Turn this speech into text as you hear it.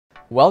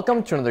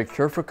Welcome to another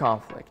Cure for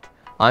Conflict.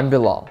 I'm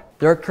Bilal.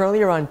 There are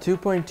currently around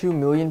 2.2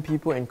 million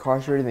people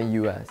incarcerated in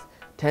the US,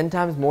 10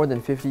 times more than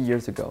 50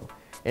 years ago.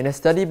 In a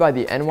study by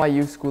the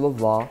NYU School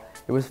of Law,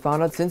 it was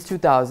found that since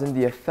 2000,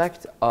 the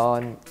effect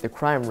on the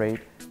crime rate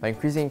by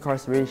increasing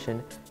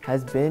incarceration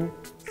has been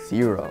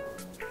zero.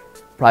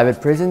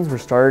 Private prisons were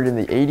started in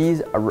the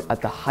 80s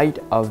at the height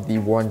of the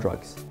war on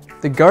drugs.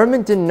 The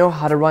government didn't know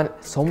how to run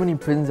so many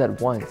prisons at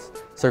once,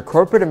 so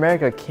corporate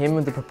America came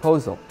with a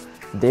proposal.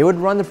 They would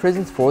run the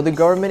prisons for the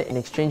government in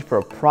exchange for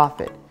a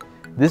profit.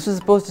 This was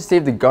supposed to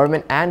save the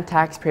government and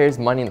taxpayers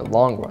money in the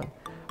long run.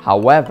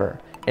 However,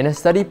 in a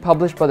study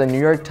published by the New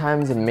York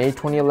Times in May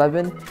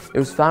 2011, it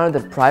was found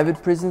that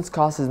private prisons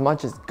cost as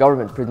much as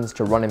government prisons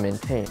to run and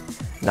maintain.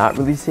 Not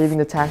really saving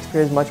the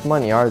taxpayers much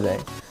money, are they?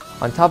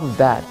 On top of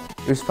that,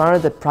 it was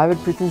found that private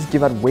prisons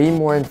give out way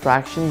more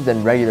infractions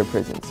than regular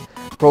prisons,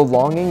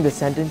 prolonging the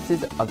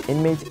sentences of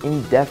inmates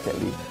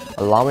indefinitely,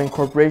 allowing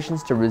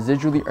corporations to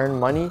residually earn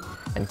money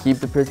and keep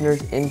the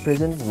prisoners in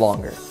prison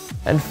longer.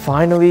 And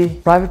finally,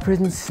 private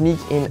prisons sneak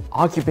in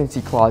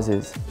occupancy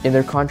clauses in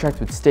their contracts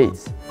with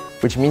states,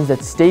 which means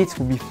that states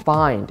will be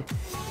fined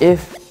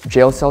if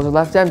jail cells are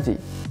left empty,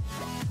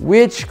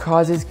 which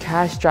causes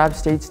cash-strapped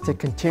states to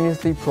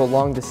continuously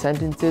prolong the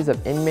sentences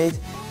of inmates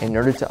in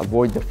order to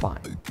avoid the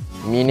fine.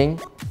 Meaning,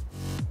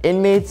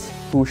 inmates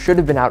who should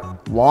have been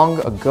out long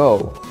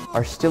ago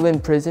are still in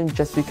prison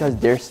just because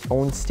their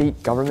own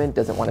state government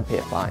doesn't want to pay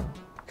a fine.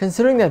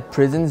 Considering that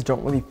prisons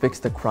don't really fix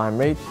the crime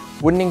rate,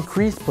 would an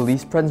increased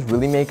police presence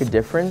really make a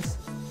difference?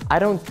 I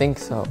don't think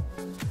so.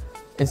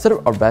 Instead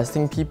of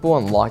arresting people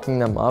and locking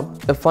them up,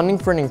 the funding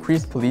for an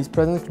increased police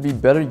presence could be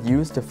better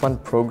used to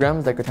fund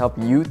programs that could help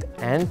youth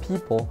and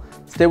people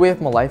stay away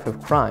from a life of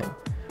crime.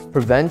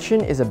 Prevention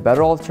is a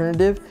better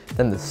alternative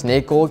than the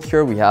snake oil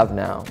cure we have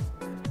now.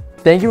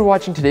 Thank you for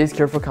watching today's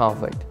Cure for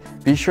Conflict.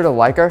 Be sure to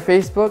like our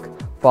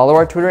Facebook, follow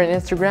our Twitter and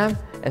Instagram,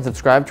 and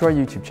subscribe to our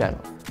YouTube channel.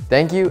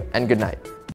 Thank you and good night.